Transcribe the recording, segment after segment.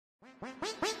This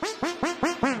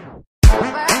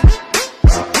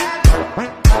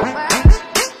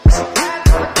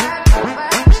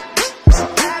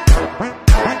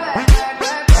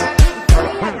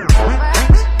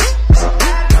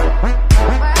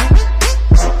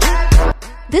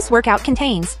workout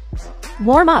contains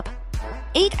warm up,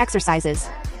 8 exercises,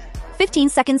 15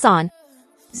 seconds on,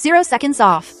 0 seconds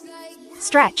off,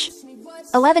 stretch,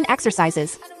 11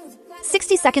 exercises,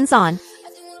 60 seconds on,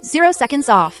 0 seconds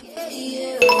off.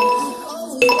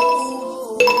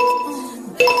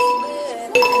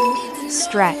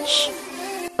 Stretch.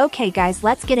 Okay guys,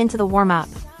 let's get into the warm-up.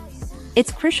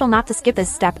 It's crucial not to skip this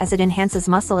step as it enhances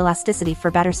muscle elasticity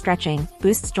for better stretching,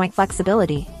 boosts joint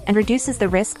flexibility, and reduces the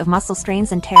risk of muscle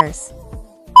strains and tears.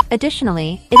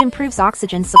 Additionally, it improves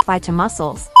oxygen supply to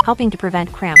muscles, helping to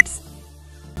prevent cramps.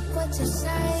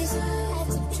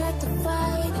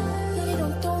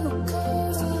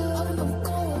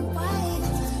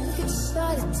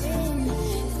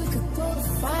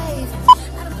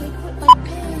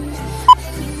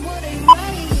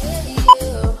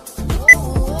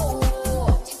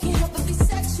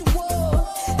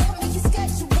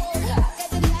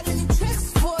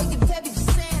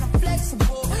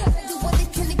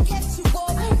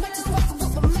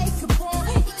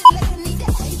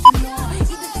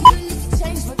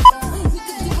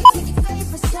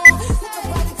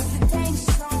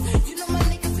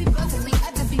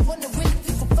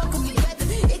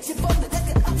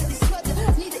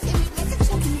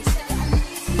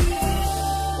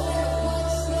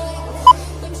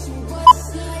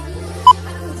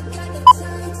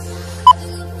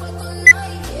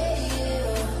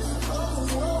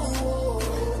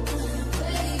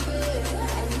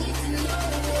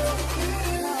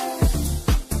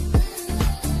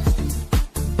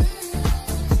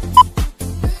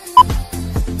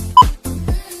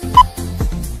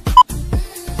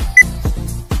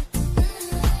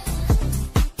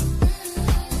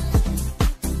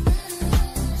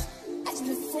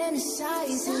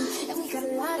 And we got a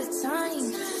lot of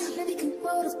time. Maybe we can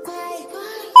roll the pipe.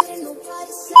 I don't know what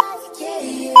it's like,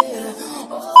 yeah.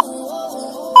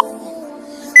 Oh,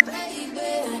 baby,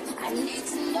 I need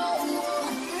to know.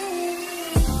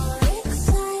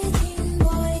 Exciting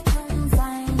boy, come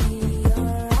find me.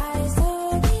 Your eyes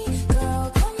are me, girl,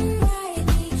 come ride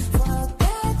me. Fuck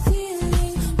that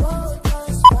feeling, both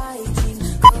us fighting.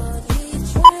 Could we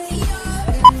try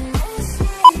most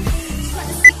likely? Try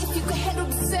to see if you can handle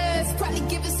the sex. Probably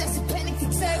give us that's a panic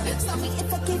attack. Tell me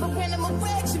if I gave a random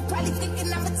erection. Probably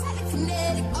thinking I'm a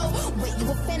telekinetic. Oh, wait, you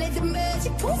a fan of the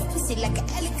magic? Poof, pussy like an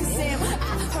Alakazam. I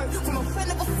heard from a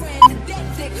friend of a friend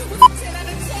that dick was a 10 out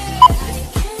of 10. I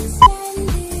can't stand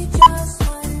it just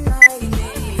one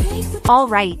night.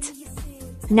 Alright.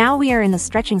 Now we are in the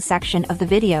stretching section of the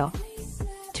video.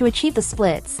 To achieve the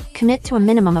splits, commit to a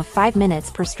minimum of 5 minutes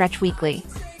per stretch weekly.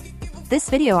 This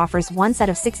video offers one set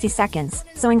of 60 seconds,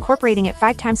 so incorporating it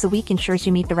 5 times a week ensures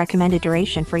you meet the recommended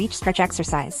duration for each stretch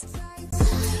exercise.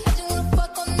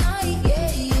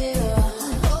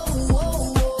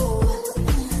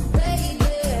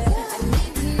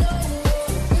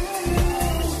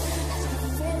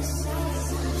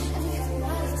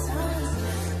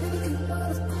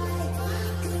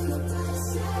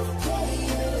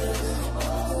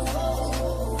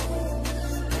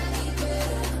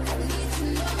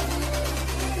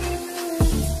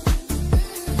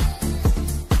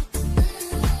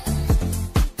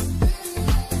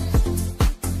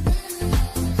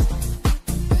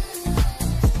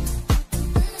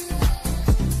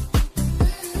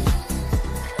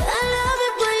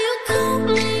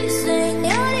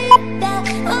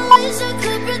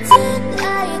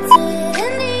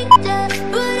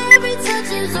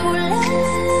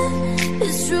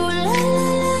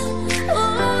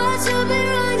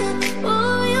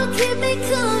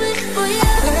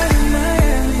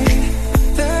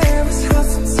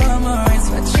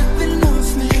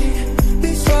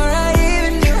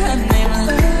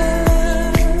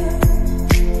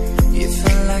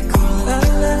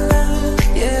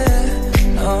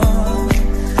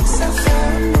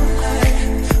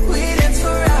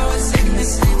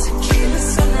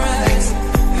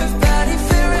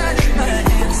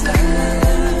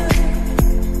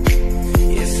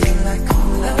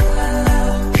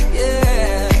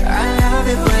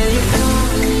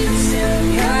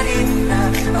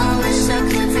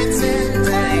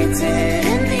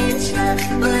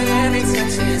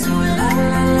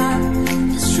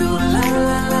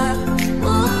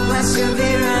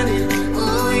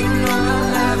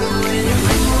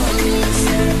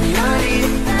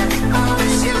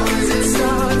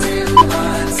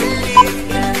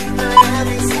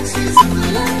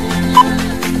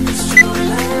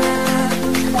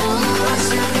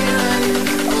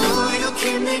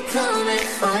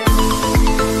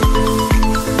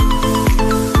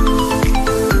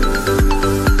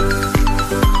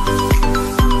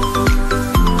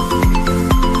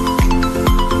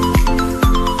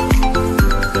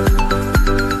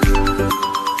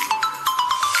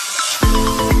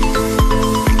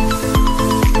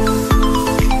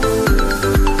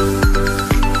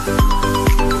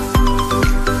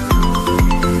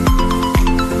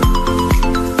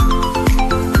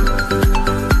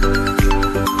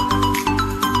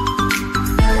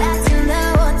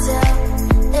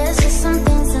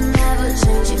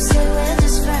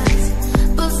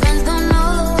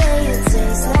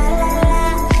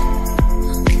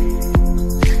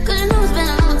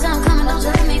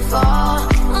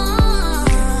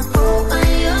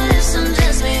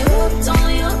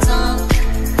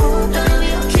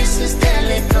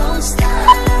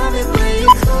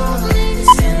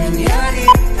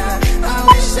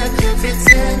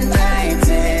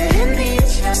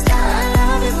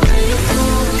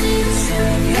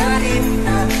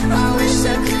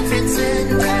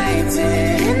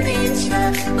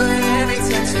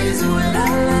 is ooh la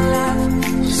la la,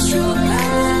 just ooh la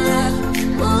la la.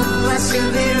 Ooh, I should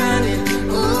be running.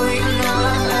 Ooh, you know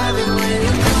I love it when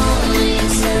you call me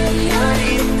and say you're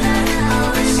that. I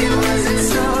wish it wasn't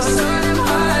so damn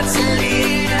hard to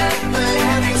leave up, but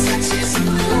every touch is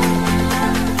ooh la la la,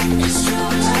 just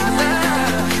ooh la la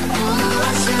la. Ooh,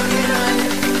 I should be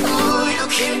running. Ooh, you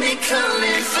keep me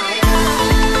coming for you.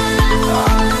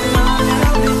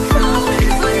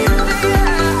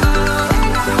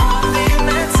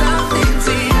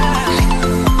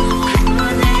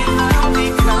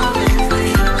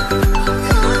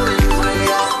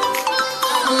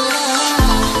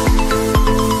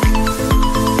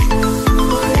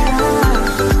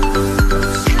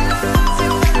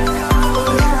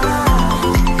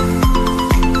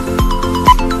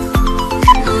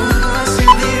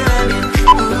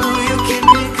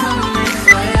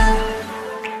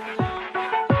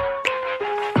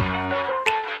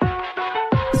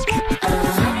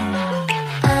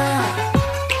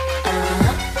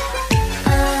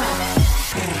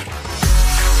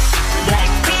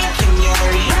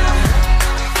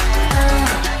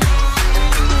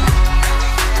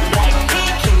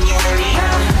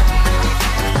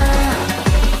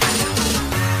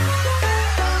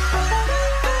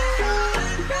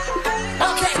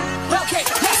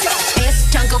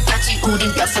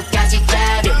 우린 6가지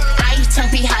다른 아이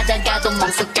창피하다가도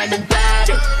멍석 깔면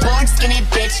바를 Born skinny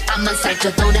bitch 앞만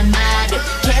살쪄도 내 말을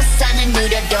계산을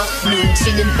느려도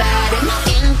눈치는 빠른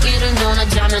인기를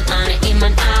논하자면 안에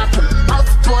입만 아픔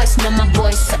Off voice 너만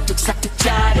voice 사뚝사뚝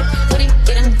자른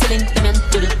우리끼린 들린다면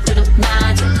뚜루뚜루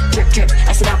맞아 Drip drip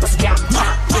I said I was down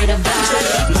top with a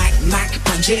vibe Mike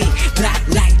번지 black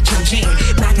like 전진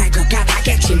망할 것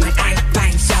같았겠지만 I'm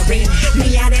fine sorry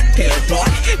미안해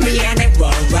billboard 미안해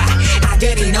worldwide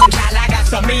아들이 너무 잘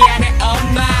나가서 미안해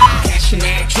엄마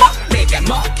대신해줘 네가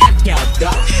못하녀도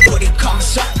우리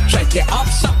콘서트 절대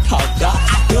없어 퍼도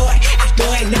I do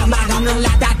it 너만 없는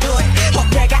라다 do it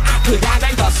어깨가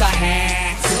아프다면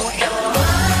고소해 do it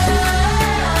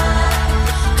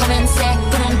Come and say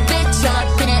put on bitch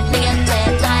up in it me and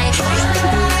red light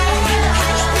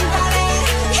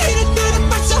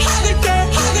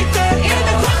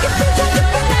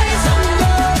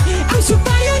I'm so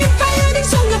fire, fire,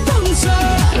 so la ponzo.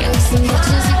 You see what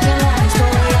you see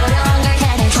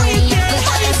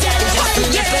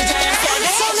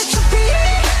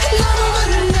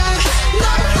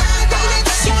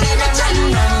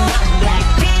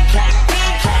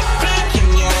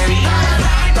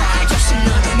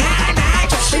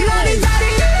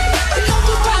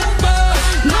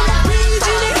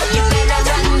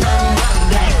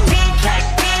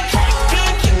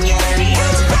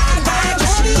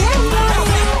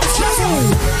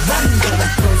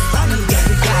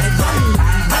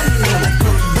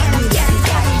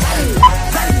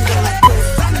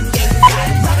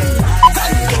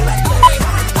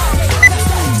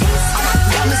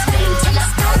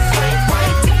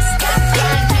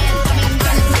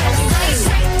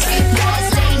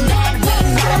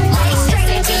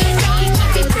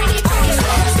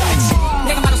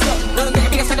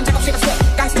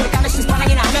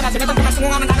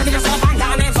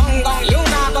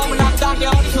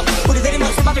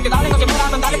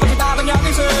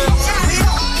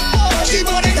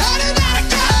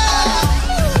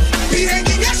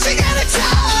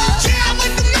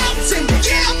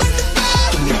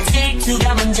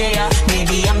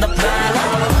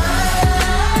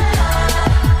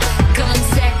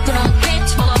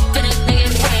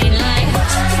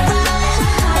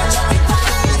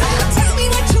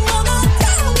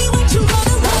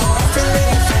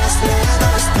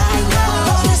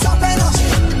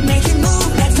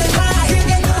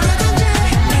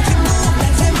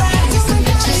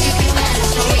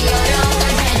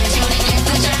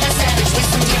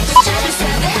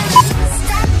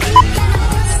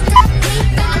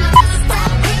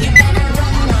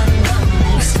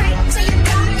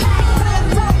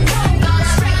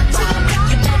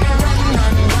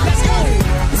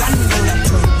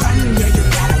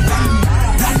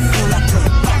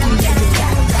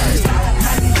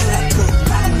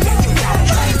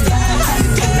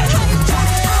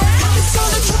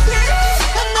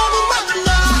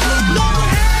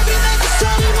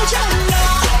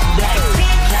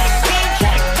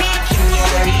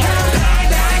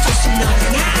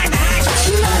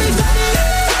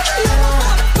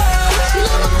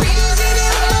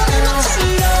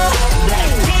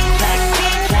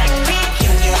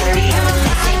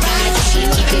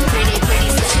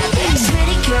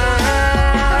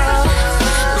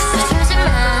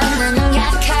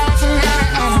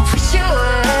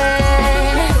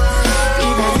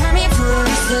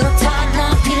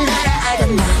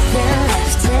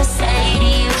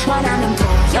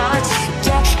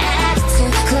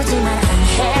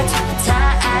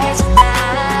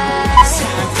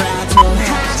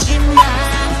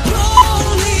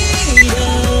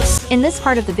this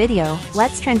part of the video,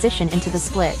 let's transition into the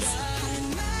splits.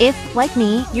 If, like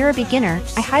me, you're a beginner,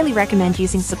 I highly recommend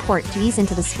using support to ease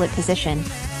into the split position.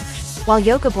 While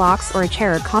yoga blocks or a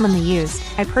chair are commonly used,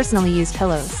 I personally use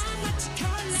pillows.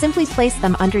 Simply place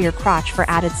them under your crotch for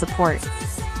added support.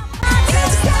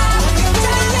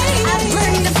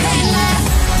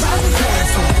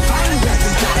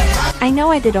 I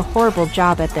know I did a horrible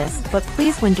job at this, but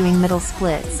please, when doing middle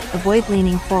splits, avoid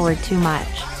leaning forward too much.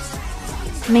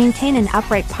 Maintain an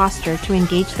upright posture to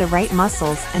engage the right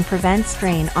muscles and prevent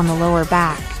strain on the lower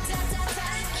back.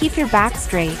 Keep your back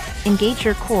straight, engage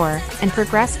your core, and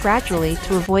progress gradually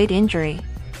to avoid injury.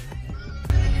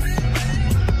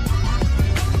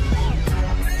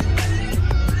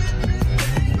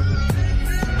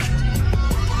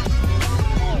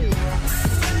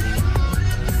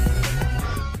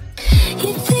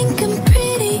 You think I'm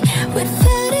pretty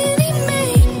without any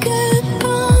makeup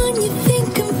on. You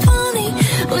think I'm funny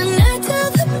when I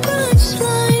tell the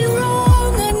punchline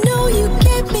wrong. I know you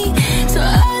get me, so I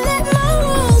let my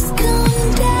walls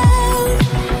come down,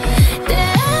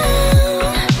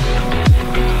 down.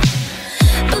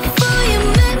 Before you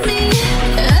met me,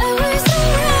 I was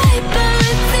alright,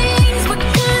 but things were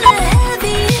kinda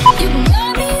heavy. You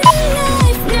brought me to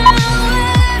life now.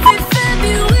 Every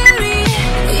February,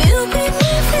 you'll be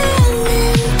my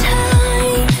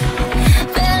Valentine,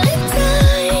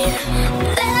 Valentine.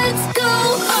 Let's go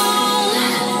all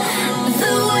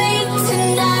the way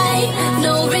tonight.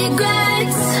 No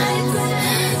regrets,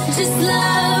 just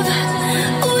love.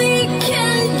 We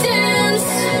can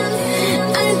dance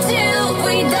until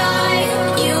we die.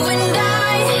 You and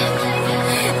I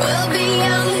will be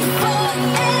young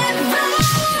forever.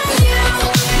 You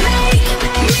make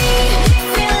me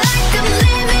feel like I'm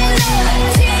living a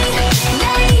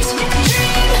teenage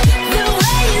dream. The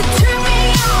way you turn me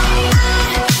on,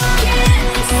 I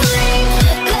can't sleep.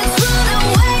 Let's run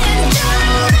away and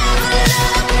don't ever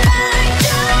look back.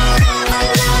 Don't ever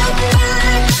look back.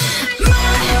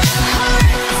 My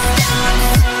heart stops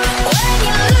when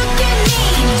you look at me.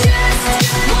 Just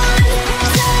one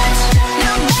touch,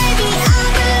 now baby I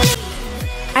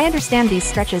believe. I understand these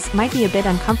stretches might be a bit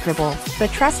uncomfortable,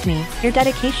 but trust me, your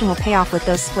dedication will pay off with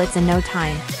those splits in no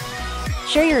time.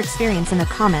 Share your experience in the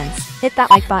comments, hit that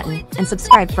like button, and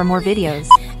subscribe for more videos.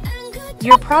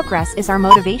 Your progress is our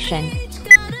motivation.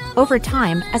 Over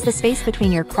time, as the space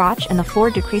between your crotch and the floor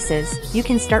decreases, you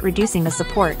can start reducing the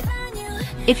support.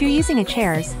 If you're using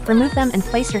chairs, remove them and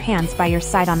place your hands by your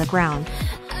side on the ground.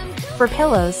 For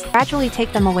pillows, gradually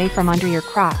take them away from under your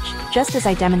crotch, just as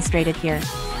I demonstrated here.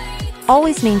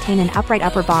 Always maintain an upright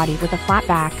upper body with a flat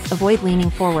back, avoid leaning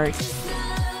forward.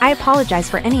 I apologize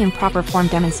for any improper form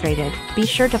demonstrated. Be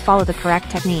sure to follow the correct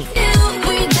technique. Till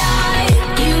we die,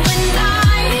 you and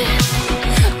I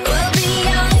will be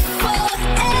young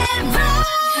forever.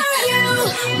 You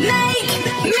make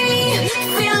me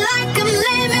feel like I'm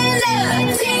living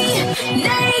a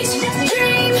teenage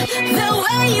dream. The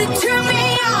way you turn me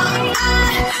on, I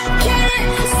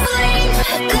can't sleep.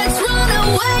 Let's run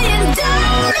away and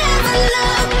don't ever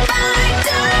look back.